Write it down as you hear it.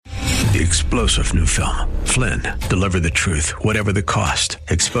The explosive new film, Flynn, deliver the truth, whatever the cost,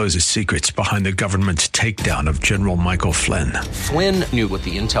 exposes secrets behind the government's takedown of General Michael Flynn. Flynn knew what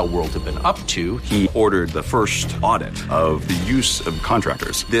the intel world had been up to. He ordered the first audit of the use of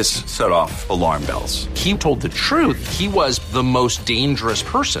contractors. This set off alarm bells. He told the truth. He was the most dangerous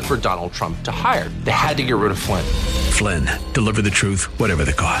person for Donald Trump to hire. They had to get rid of Flynn. Flynn, deliver the truth, whatever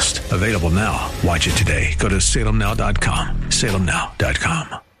the cost. Available now. Watch it today. Go to salemnow.com.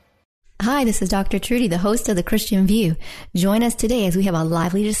 salemnow.com. Hi, this is Dr. Trudy, the host of The Christian View. Join us today as we have a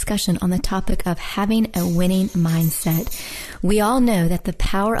lively discussion on the topic of having a winning mindset. We all know that the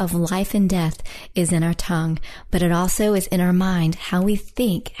power of life and death is in our tongue, but it also is in our mind, how we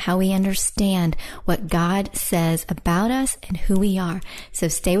think, how we understand what God says about us and who we are. So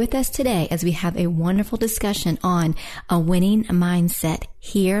stay with us today as we have a wonderful discussion on a winning mindset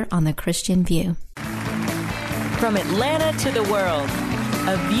here on The Christian View. From Atlanta to the world,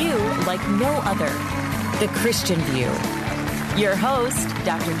 a view like no other. The Christian View. Your host,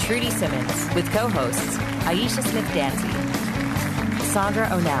 Dr. Trudy Simmons, with co-hosts Aisha Smith-Dancy, Sandra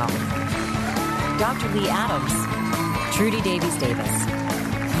O'Neill, Dr. Lee Adams, Trudy Davies-Davis,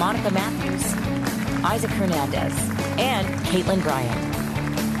 Monica Matthews, Isaac Hernandez, and Caitlin Bryan.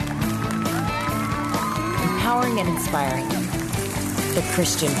 Empowering and inspiring. The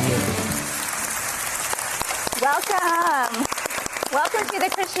Christian View. Welcome. Welcome to The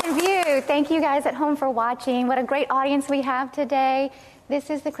Christian View. Thank you guys at home for watching. What a great audience we have today. This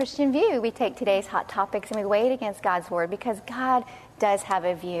is The Christian View. We take today's hot topics and we weigh it against God's Word because God does have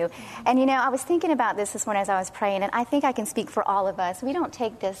a view. And you know, I was thinking about this morning as I was praying, and I think I can speak for all of us. We don't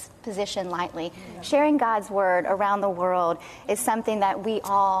take this position lightly. Sharing God's Word around the world is something that we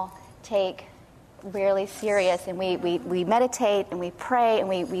all take really serious, and we meditate and we pray and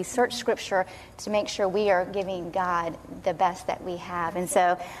we search Scripture to make sure we are giving God the best that we have. And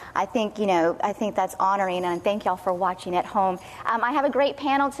so I think that's honoring, and thank y'all for watching at home. I have a great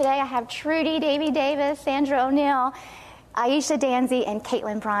panel today. I have Trudy Davies-Davis, Sandra O'Neill, Aisha Danzy, and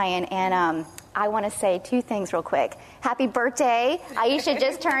Caitlin Bryan. And I want to say two things real quick. Happy birthday. Aisha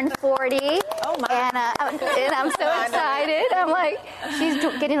just turned 40. Oh, my. And I'm so excited. I'm like, she's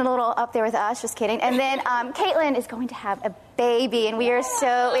getting a little up there with us. Just kidding. And then Caitlin is going to have a baby, and we are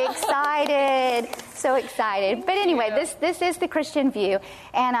so excited. So excited. But anyway, this is The Christian View.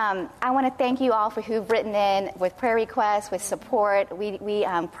 And I want to thank you all for who've written in with prayer requests, with support. We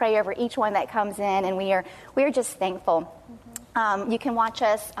pray over each one that comes in, and we are just thankful. You can watch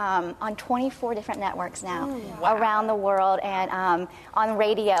us on 24 different networks now around the world, and on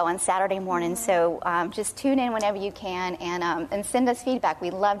radio on Saturday mornings. So just tune in whenever you can, and send us feedback.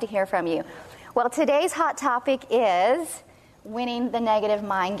 We'd love to hear from you. Well, today's hot topic is winning the negative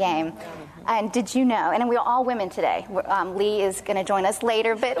mind game. And did you know, and we're all women today. Lee is going to join us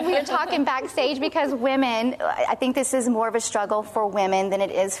later, but we're talking backstage because women, I think this is more of a struggle for women than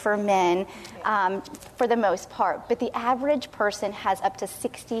it is for men, for the most part. But the average person has up to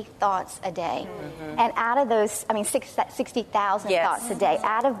 60 thoughts a day. Mm-hmm. And out of those, 60,000 thoughts a day.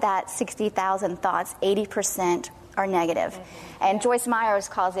 Out of that 60,000 thoughts, 80% are negative. Mm-hmm. And Joyce Myers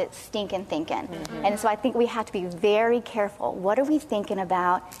calls it stinking thinking. Mm-hmm. And so I think we have to be very careful. What are we thinking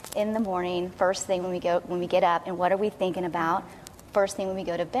about in the morning, first thing when we get up, and what are we thinking about first thing when we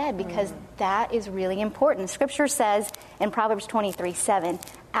go to bed? Because that is really important. Scripture says in Proverbs 23:7,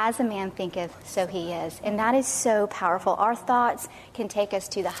 as a man thinketh, so he is. And that is so powerful. Our thoughts can take us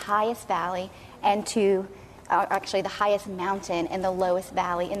to the highest valley and to actually the highest mountain and the lowest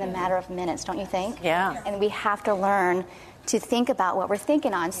valley in the matter of minutes, don't you think? Yeah. And we have to learn to think about what we're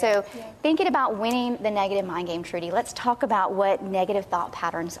thinking on. So thinking about winning the negative mind game, Trudy, let's talk about what negative thought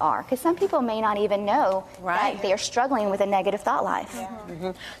patterns are. Because some people may not even know that they're struggling with a negative thought life. Yeah.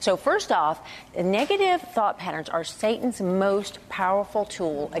 Mm-hmm. So first off, negative thought patterns are Satan's most powerful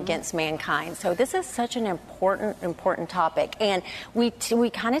tool against mankind. So this is such an important topic. And we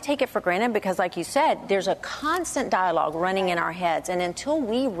kind of take it for granted because, like you said, there's a constant dialogue running in our heads. And until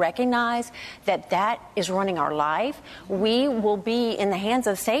we recognize that is running our life, we will be in the hands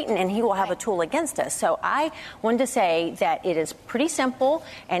of Satan, and he will have a tool against us. So I wanted to say that it is pretty simple,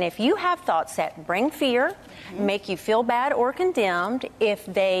 and if you have thoughts that bring fear, make you feel bad or condemned, if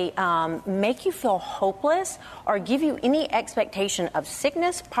they make you feel hopeless or give you any expectation of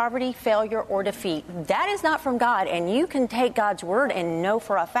sickness, poverty, failure, or defeat, that is not from God, and you can take God's word and know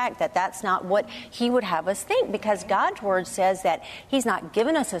for a fact that that's not what he would have us think, because God's word says that he's not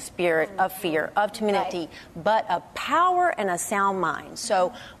given us a spirit of fear, of timidity, but a power power and a sound mind.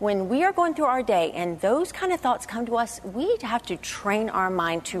 So when we are going through our day and those kind of thoughts come to us, we have to train our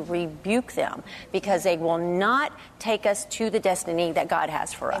mind to rebuke them, because they will not take us to the destiny that God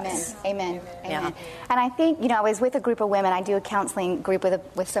has for us. Amen. Yeah. And I think, I was with a group of women. I do a counseling group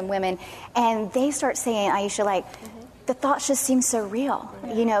with some women, and they start saying, Aisha, like, the thoughts just seem so real.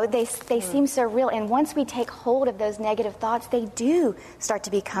 They seem so real. And once we take hold of those negative thoughts, they do start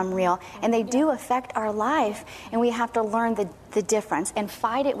to become real, and they do affect our life. And we have to learn the difference and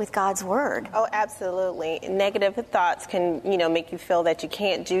fight it with God's word. Oh, absolutely. Negative thoughts can, make you feel that you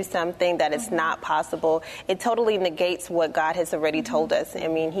can't do something, that it's not possible. It totally negates what God has already told us. I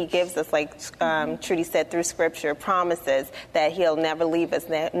mean, he gives us, like Trudy said, through Scripture, promises that he'll never leave us,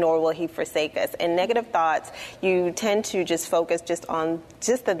 nor will he forsake us. And negative thoughts, you tend to just focus just on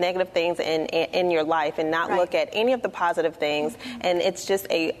just the negative things in your life and not look at any of the positive things. And it's just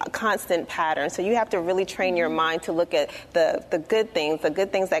a constant pattern. So you have to really train your mind to look at the good things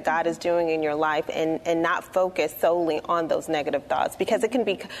that God is doing in your life, and not focus solely on those negative thoughts, because it can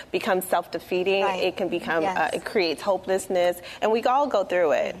become self-defeating. Right. It can become, it creates hopelessness, and we all go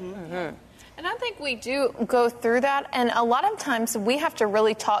through it. Mm-hmm. And I think we do go through that, and a lot of times we have to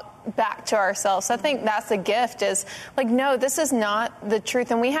really talk back to ourselves. I think that's the gift, is like, no, this is not the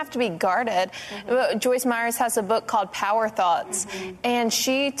truth, and we have to be guarded. Mm-hmm. Joyce Myers has a book called Power Thoughts, and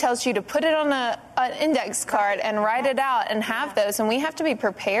she tells you to put it on an index card and write it out and have those, and we have to be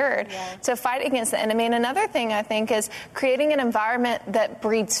prepared to fight against the enemy. And another thing, I think, is creating an environment that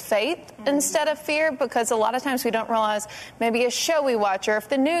breeds faith instead of fear, because a lot of times we don't realize maybe a show we watch, or if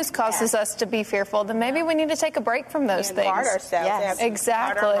the news causes us to be fearful, then maybe we need to take a break from those things. Guard ourselves. Yes.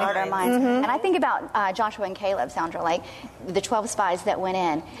 Exactly. Guard our minds. And I think about Joshua and Caleb, Sandra, like the 12 spies that went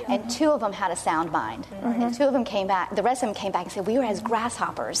in, and 2 of them had a sound mind. And 2 of them came back, the rest of them came back and said, we were as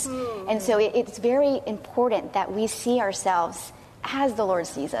grasshoppers. And so it's very important that we see ourselves as the Lord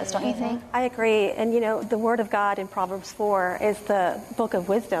sees us, don't you think? I agree. And, the Word of God in Proverbs 4 is the book of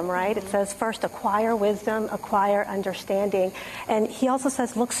wisdom, right? It says, first, acquire wisdom, acquire understanding. And he also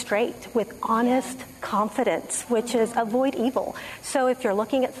says, look straight with honest confidence, which is avoid evil. So if you're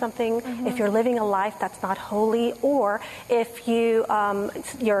looking at something, if you're living a life that's not holy, or if you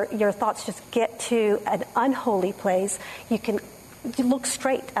your thoughts just get to an unholy place, you look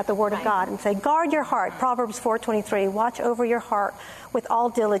straight at the Word of God and say, guard your heart. Proverbs 4:23, watch over your heart with all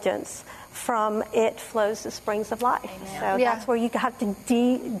diligence. From it flows the springs of life. Amen. So that's where you have to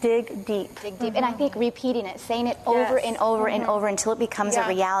dig deep. Dig deep. And I think repeating it, saying it over and over and over until it becomes a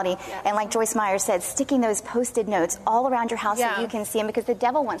reality. And like Joyce Meyer said, sticking those Post-it notes all around your house so you can see them, because the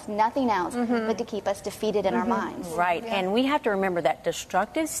devil wants nothing else but to keep us defeated in our minds. Right. Yeah. And we have to remember that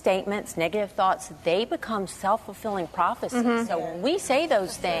destructive statements, negative thoughts, they become self-fulfilling prophecies. So when we say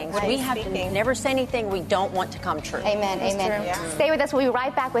those things, we have to never say anything we don't want to come true. Amen. That's amen. Yeah. Stay with us. We'll be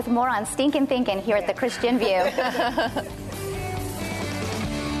right back with more on Stinkin' Thinking here at the Christian View.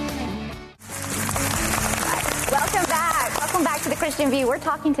 Welcome back to the Christian View. We're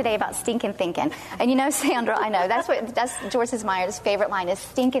talking today about stinking thinking. And Sandra, I know that's Joyce Meyer's favorite line is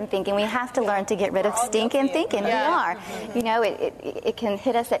stinking thinking. We have to learn to get rid of stinking thinking. We are. It can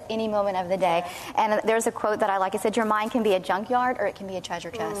hit us at any moment of the day. And there's a quote that I like. It said, your mind can be a junkyard or it can be a treasure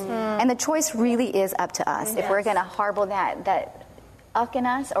chest. And the choice really is up to us if we're going to harbor that uck in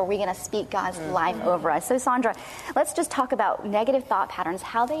us, or are we going to speak God's life over us? So, Sandra, let's just talk about negative thought patterns,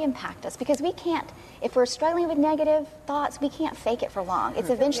 how they impact us, because we can't, if we're struggling with negative thoughts, we can't fake it for long. It's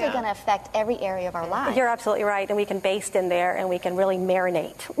eventually going to affect every area of our life. You're absolutely right, and we can baste in there, and we can really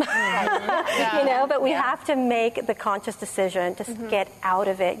marinate, but we have to make the conscious decision to get out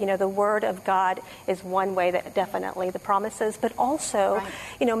of it. The Word of God is one way, that definitely the promises, but also,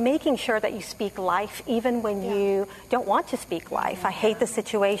 making sure that you speak life even when you don't want to speak life. I hate the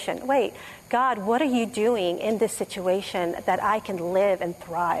situation. Wait, God, what are you doing in this situation that I can live and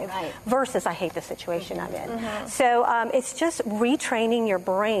thrive? Versus I hate the situation I'm in. So it's just retraining your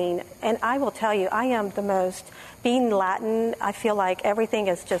brain. And I will tell you, I am the most, being Latin, I feel like everything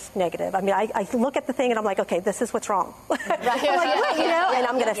is just negative. I mean, I look at the thing and I'm like, okay, this is what's wrong. I'm like, and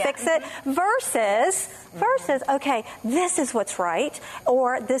I'm going to fix it. Versus, okay, this is what's right,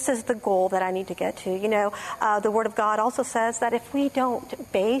 or this is the goal that I need to get to. The Word of God also says that if we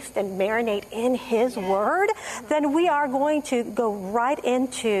don't baste and marinate in His Word, then we are going to go right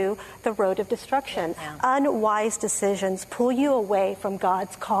into the road of destruction. Unwise decisions pull you away from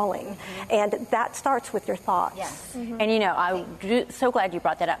God's calling, and that starts with your thoughts. And I'm so glad you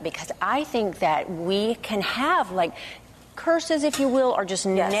brought that up, because I think that we can have curses, if you will, or just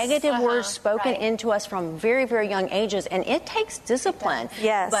negative words spoken Right. into us from very, very young ages. And it takes discipline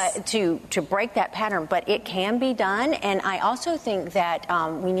but to break that pattern. But it can be done. And I also think that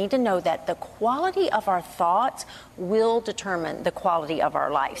we need to know that the quality of our thoughts will determine the quality of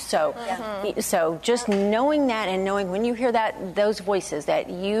our life. So, so just knowing that, and knowing when you hear those voices, that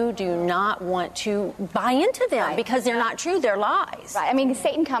you do not want to buy into them because they're not true, they're lies. Right. I mean,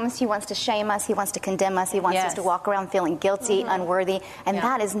 Satan comes, he wants to shame us, he wants to condemn us, he wants us to walk around feeling guilty, unworthy, and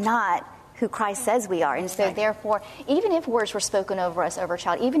that is not who Christ says we are. And so therefore, even if words were spoken over us, over a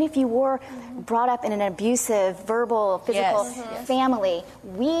child, even if you were brought up in an abusive, verbal, physical family,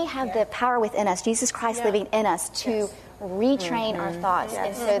 we have the power within us, Jesus Christ living in us, to retrain our thoughts,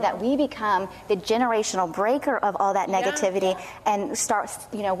 and so that we become the generational breaker of all that negativity and start,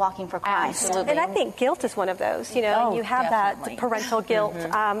 walking for Christ. Absolutely. And I think guilt is one of those. You have that parental guilt,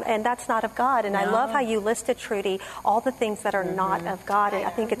 and that's not of God. And I love how you listed, Trudy, all the things that are not of God. And I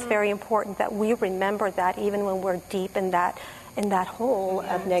think it's very important that we remember that even when we're deep in that hole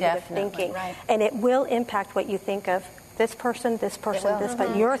of negative thinking. Right. And it will impact what you think of this person,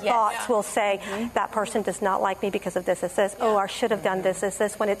 but your thoughts will say, that person does not like me because of this, oh, I should have done this,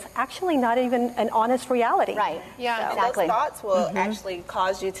 when it's actually not even an honest reality. Right. Yeah, so exactly. Those thoughts will actually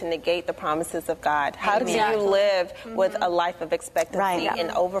cause you to negate the promises of God. How do you live with a life of expectancy and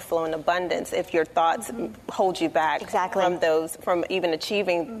overflow and abundance if your thoughts hold you back from even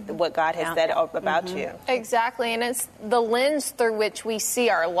achieving what God has said about you? Exactly, and it's the lens through which we see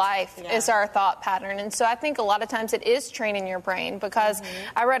our life is our thought pattern. And so I think a lot of times it is training your brain, because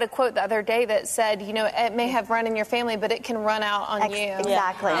I read a quote the other day that said, it may have run in your family, but it can run out on you.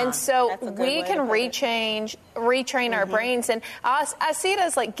 Exactly. And so we can retrain our brains. And I see it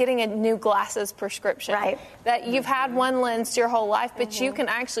as like getting a new glasses prescription. Right. That you've had one lens your whole life, but you can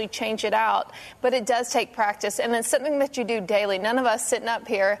actually change it out. But it does take practice, and it's something that you do daily. None of us sitting up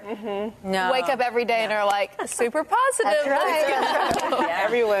here wake up every day and are like, super positive. That's right.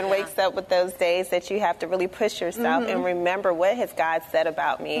 Everyone wakes up with those days that you have to really push yourself and remember, what has God said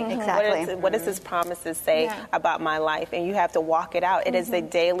about me? Exactly. What does His promises say about my life? And you have to walk it out. It is a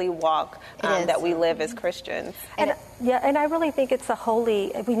daily walk that we live as Christians. And I really think it's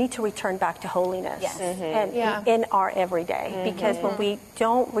we need to return back to holiness in our everyday. Because when we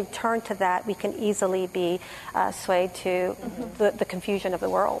don't return to that, we can easily be swayed to the confusion of the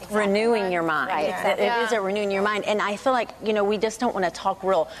world. Renewing your mind. Right. Exactly. It is a renewing your mind. And I feel like, we just don't want to talk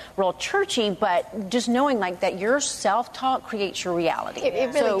real churchy, but just knowing like that your self-talk creates your reality.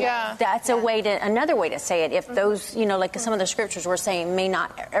 It really, that's another way to say it. If those, like some of the scriptures we're saying may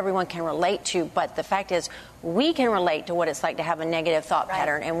not everyone can relate to, but the fact is we can relate to what it's like to have a negative thought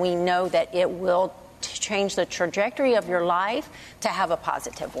pattern, and we know that it will change the trajectory of your life to have a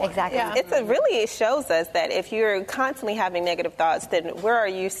positive one. Exactly. Yeah. It shows us that if you're constantly having negative thoughts, then where are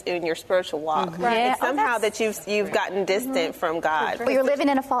you in your spiritual walk? Right. It's somehow that you've gotten distant from God. But you're living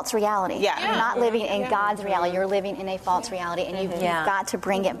in a false reality. Yeah. You're not living in God's reality. You're living in a false reality, and you've got to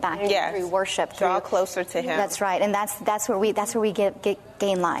bring it back through worship. Draw closer to Him. That's right, and that's where we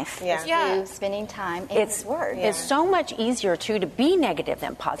gain life. Yeah. Through spending time in His Word. It's so much easier to be negative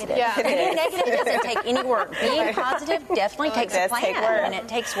than positive. Yeah. Being negative doesn't take any work. Being positive definitely takes a plan, and it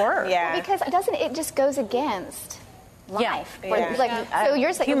takes work. Yeah. Because it just goes against life. Yeah. So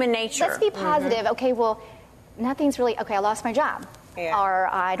you're saying human nature. Let's be positive. Okay, well, nothing's really I lost my job. Or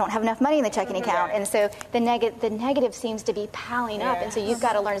I don't have enough money in the checking account, and so the negative seems to be piling up, and so you've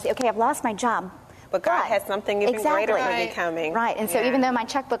got to learn to say, okay, I've lost my job. But God has something even greater for me coming. Right, and so even though my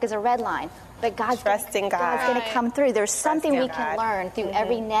checkbook is a red line, but God's going to come through. There's something we can learn through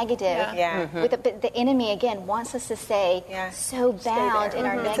every negative. With the enemy, again, wants us to stay so bound in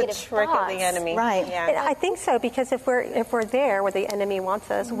our negative it's a trick thoughts. Of the enemy. Right. Yeah. I think so, because if we're there where the enemy wants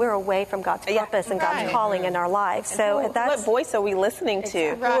us, we're away from God's purpose and God's calling in our lives. So what voice are we listening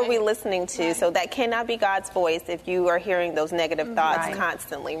to? Who are we listening to? So that cannot be God's voice if you are hearing those negative thoughts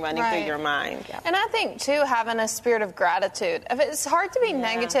constantly running through your mind. And I think, too, having a spirit of gratitude. It's hard to be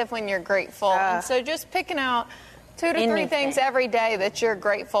negative when you're grateful. And so just picking out 2 to 3 things every day that you're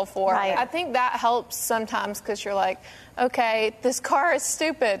grateful for. Right. I think that helps sometimes, because you're like, okay, this car is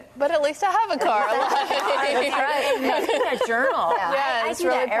stupid, but at least I have a car. That's right. Making a journal. It's I do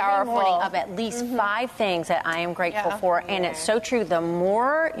really that powerful. every morning of at least 5 things that I am grateful for, and it's so true. The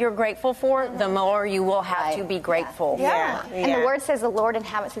more you're grateful for, the more you will have to be grateful for. And the Word says the Lord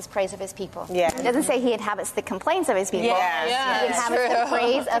inhabits His praise of His people. It doesn't say He inhabits the complaints of His people. He inhabits the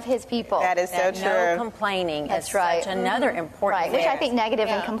praise of His people. That is so true. No complaining is such another important which I think negative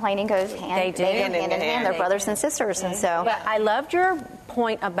and complaining goes hand in hand. They're brothers and sisters, and so. But I loved your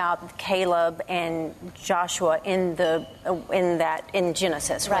point about Caleb and Joshua in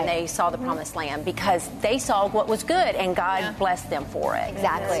Genesis when they saw the promised land, because they saw what was good and God blessed them for it.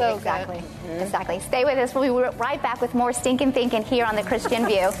 Exactly. Exactly. Stay with us. We'll be right back with more Stinking Thinking here on The Christian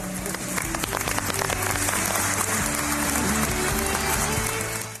View.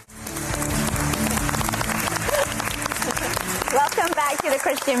 Welcome back to The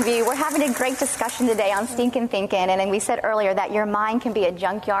Christian View. We're having a great discussion today on stinking thinking, and we said earlier that your mind can be a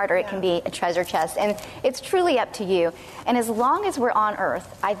junkyard or it can be a treasure chest, and it's truly up to you. And as long as we're on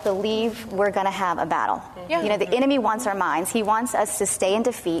earth, I believe we're going to have a battle. You know, the enemy wants our minds. He wants us to stay in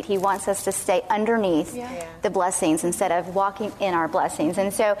defeat. He wants us to stay underneath the blessings instead of walking in our blessings.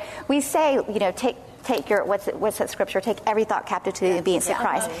 And so we say, you know, take your, what's that scripture? Take every thought captive to the obedience of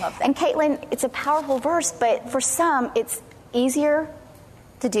Christ. And Caitlin, it's a powerful verse, but for some, it's easier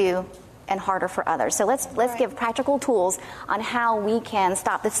to do and harder for others. So let's give practical tools on how we can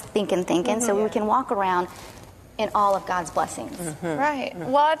stop this thinking so we can walk around in all of God's blessings. Right.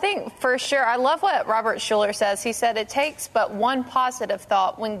 Well, I think for sure, I love what Robert Schuller says. He said, it takes but one positive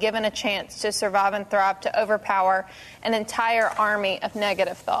thought when given a chance to survive and thrive to overpower an entire army of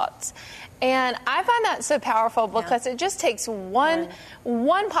negative thoughts. And I find that so powerful because it just takes one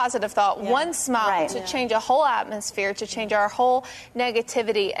positive thought, one smile to change a whole atmosphere, to change our whole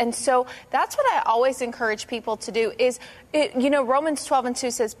negativity. And so that's what I always encourage people to do is, Romans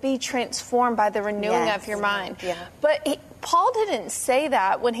 12:2 says, be transformed by the renewing of your mind. But Paul didn't say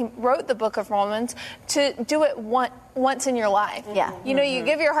that when he wrote the book of Romans to do it once in your life. You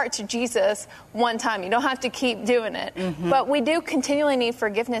give your heart to Jesus one time. You don't have to keep doing it. But we do continually need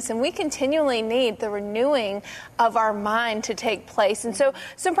forgiveness, and we continually need the renewing of our mind to take place. And so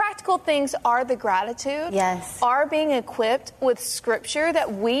some practical things are the gratitude, are being equipped with scripture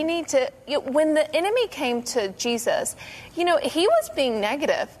that we need to, when the enemy came to Jesus, he was being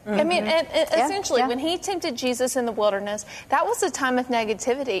negative. I mean, essentially, when he tempted Jesus in the wilderness, that was a time of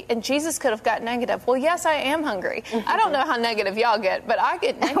negativity, and Jesus could have got negative. Well, yes, I am hungry. I don't know how negative y'all get, but I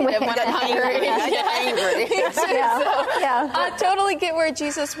get negative when I'm hungry. I get angry. I totally get where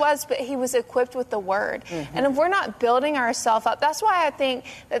Jesus was, but he was equipped with the word. And if we're not building ourselves up, that's why I think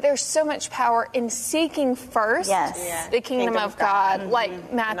that there's so much power in seeking first the kingdom of God,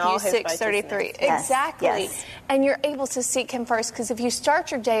 like Matthew 6:33. Exactly. And you're able to seek him first, because if you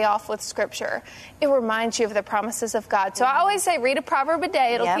start your day off with scripture, it reminds you of the promises of God. So I always say, read a proverb a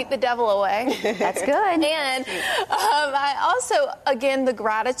day. It'll keep the devil away. That's good. And I also, again, the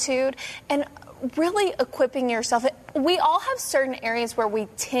gratitude and really equipping yourself. We all have certain areas where we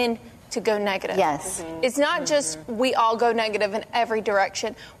tend to go negative. It's not just we all go negative in every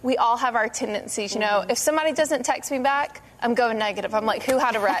direction. We all have our tendencies. If somebody doesn't text me back, I'm going negative. I'm like, who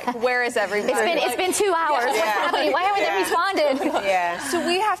had a wreck? Where is everybody? It's been 2 hours. What's happening? Why haven't they responded? So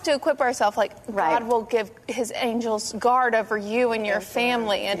we have to equip ourselves. Like, God will give his angels guard over you and your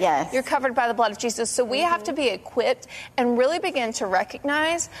family. And you're covered by the blood of Jesus. So we have to be equipped and really begin to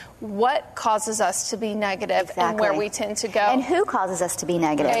recognize what causes us to be negative and where we tend to go. And who causes us to be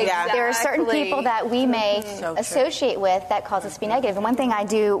negative. There are certain people that we may associate with that cause us to be negative. And one thing I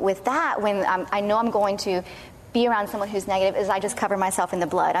do with that when I know I'm going to be around someone who's negative is I just cover myself in the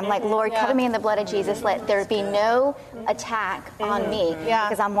blood. I'm like, Lord, cover me in the blood of Jesus. Let there be no attack on me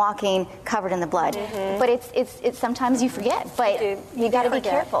because I'm walking covered in the blood. But it's sometimes you forget, but you got to be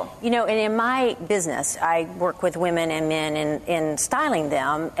careful. And in my business, I work with women and men in styling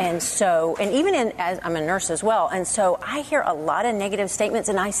them, and even as I'm a nurse as well, and so I hear a lot of negative statements,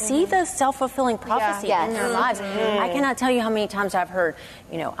 and I see the self-fulfilling prophecy in their lives. I cannot tell you how many times I've heard,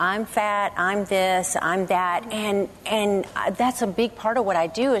 I'm fat, I'm this, I'm that. And that's a big part of what I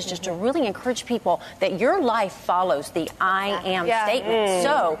do is just to really encourage people that your life follows the I am statement.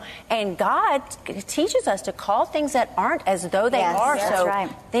 So, and God teaches us to call things that aren't as though they are. So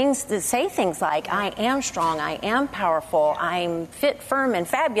things to say things like, I am strong, I am powerful, I'm fit, firm, and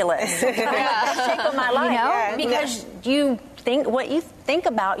fabulous. Shape of my life. Because you think what you think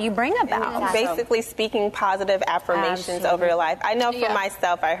about, you bring about. Basically speaking positive affirmations over your life. I know for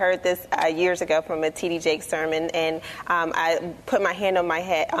myself, I heard this years ago from a T.D. Jakes sermon, and I put my hand on my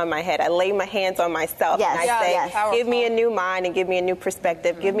head. I lay my hands on myself, and I say, give me a new mind and give me a new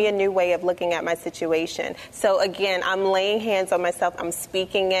perspective. Give me a new way of looking at my situation. So again, I'm laying hands on myself. I'm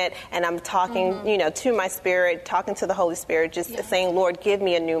speaking it, and I'm talking, to my spirit, talking to the Holy Spirit, just saying, Lord, give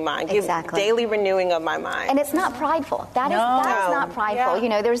me a new mind. Give daily renewing of my mind. And it's not prideful. That is not prideful. prideful. You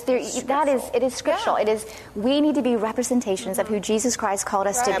know, it is scriptural. It is, we need to be representations of who Jesus Christ called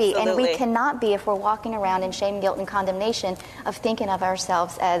us to be. And we cannot be if we're walking around in shame, guilt, and condemnation of thinking of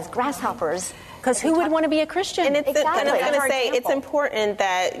ourselves as grasshoppers. Because who would want to be a Christian? And, and I was going to say, it's important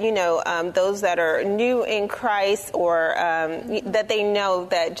that, you know, those that are new in Christ or that they know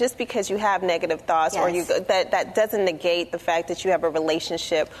that just because you have negative thoughts or that doesn't negate the fact that you have a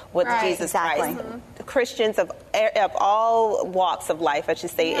relationship with Jesus Christ. Mm-hmm. Christians of all walks of life, I should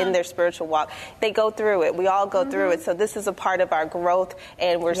say, in their spiritual walk, they go through it. We all go through it. So this is a part of our growth,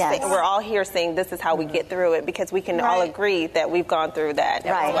 and we're all here saying this is how we get through it, because we can all agree that we've gone through that.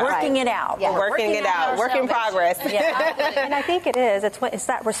 Working it out. Yeah. Working it out. Work in progress. And I think it is. It's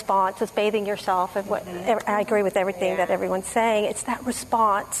that response. It's bathing yourself. And I agree with everything that everyone's saying. It's that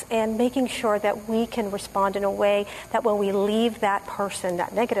response and making sure that we can respond in a way that when we leave that person,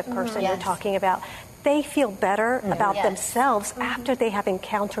 that negative person you're talking about, they feel better about themselves after they have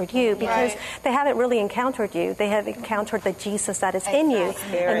encountered you, because they haven't really encountered you. They have encountered the Jesus that is in you.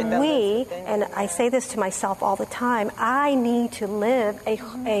 And and I say this to myself all the time, I need to live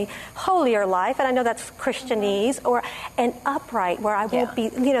a holier life, and I know that's Christianese, or an upright, where I won't be,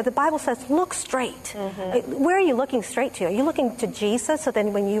 you know, the Bible says, look straight. Where are you looking straight to? Are you looking to Jesus? So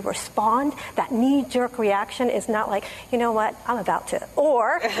then when you respond, that knee-jerk reaction is not like, you know what, I'm about to.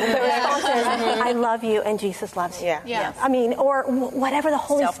 Or the response is, I love you and Jesus loves you. I mean, or whatever the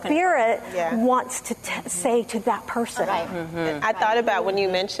Holy Spirit wants to say to that person. I thought about when you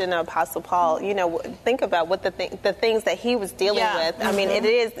mentioned Apostle Paul, you know, think about what the things that he was dealing with. I mean, it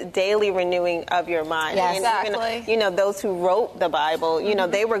is daily renewing of your mind. And even, you know, those who wrote the Bible, you know,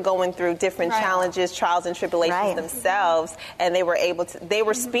 they were going through different challenges, trials, and tribulations themselves, and they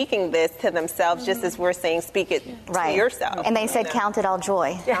were speaking this to themselves, just as we're saying, speak it to yourself. And they said, count it all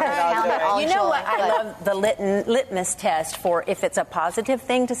joy. Count it all joy. You know what? I love the litmus test for if it's a positive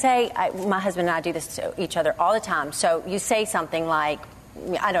thing to say. My husband and I do this to each other all the time. So you say something like,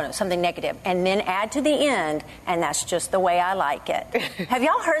 I don't know, something negative, and then add to the end, and that's just the way I like it. Have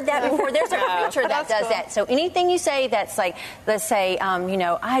y'all heard that before? There's a preacher that does that. So anything you say that's like, let's say, you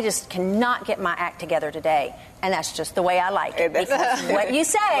know, I just cannot get my act together today. And that's just the way I like it. Because what you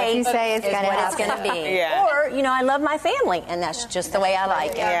say is what it's going to be. Or, you know, I love my family, and that's just the way I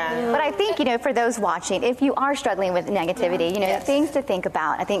like it. But I think, you know, for those watching, if you are struggling with negativity, you know, things to think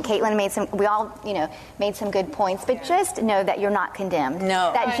about. I think Caitlin we all, you know, made some good points, but just know that you're not condemned.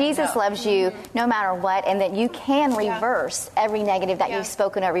 No. That Jesus loves you no matter what, and that you can reverse every negative that you've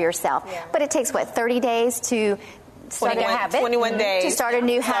spoken over yourself. But it takes, 30 days to start a habit. 21 days. To start a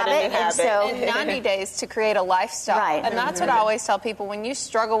new habit. And 90 days to create a lifestyle. Right. And that's what I always tell people. When you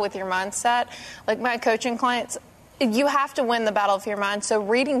struggle with your mindset, like my coaching clients, you have to win the battle of your mind. So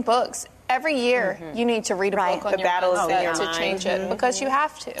reading books. Every year, you need to read a book on your mindset to change it, because you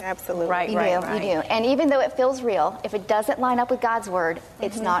have to. Absolutely. You do. And even though it feels real, if it doesn't line up with God's word,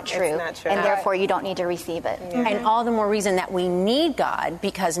 it's not true. It's not true. And therefore, you don't need to receive it. And all the more reason that we need God,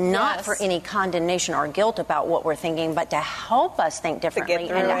 because not for any condemnation or guilt about what we're thinking, but to help us think differently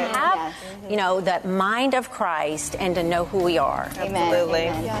and to have, you know, that mind of Christ and to know who we are. Amen. Absolutely.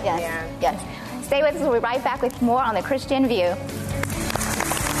 Amen. Yes. Stay with us. We'll be right back with more on The Christian View.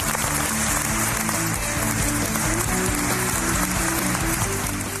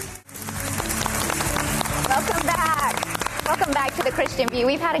 Welcome back to The Christian View.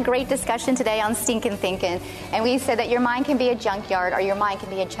 We've had a great discussion today on stinking thinking, and we said that your mind can be a junkyard or your mind can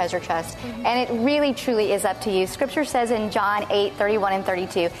be a treasure chest, and it really truly is up to you. Scripture says in John 8:31 and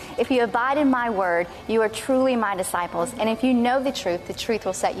 32, if you abide in my word, you are truly my disciples, and if you know the truth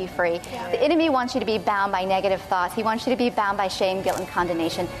will set you free. The enemy wants you to be bound by negative thoughts. He wants you to be bound by shame, guilt, and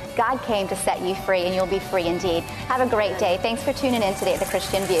condemnation. God came to set you free, and you'll be free indeed. Have a great day. Thanks for tuning in today at The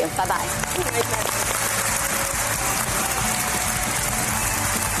Christian View. Bye-bye.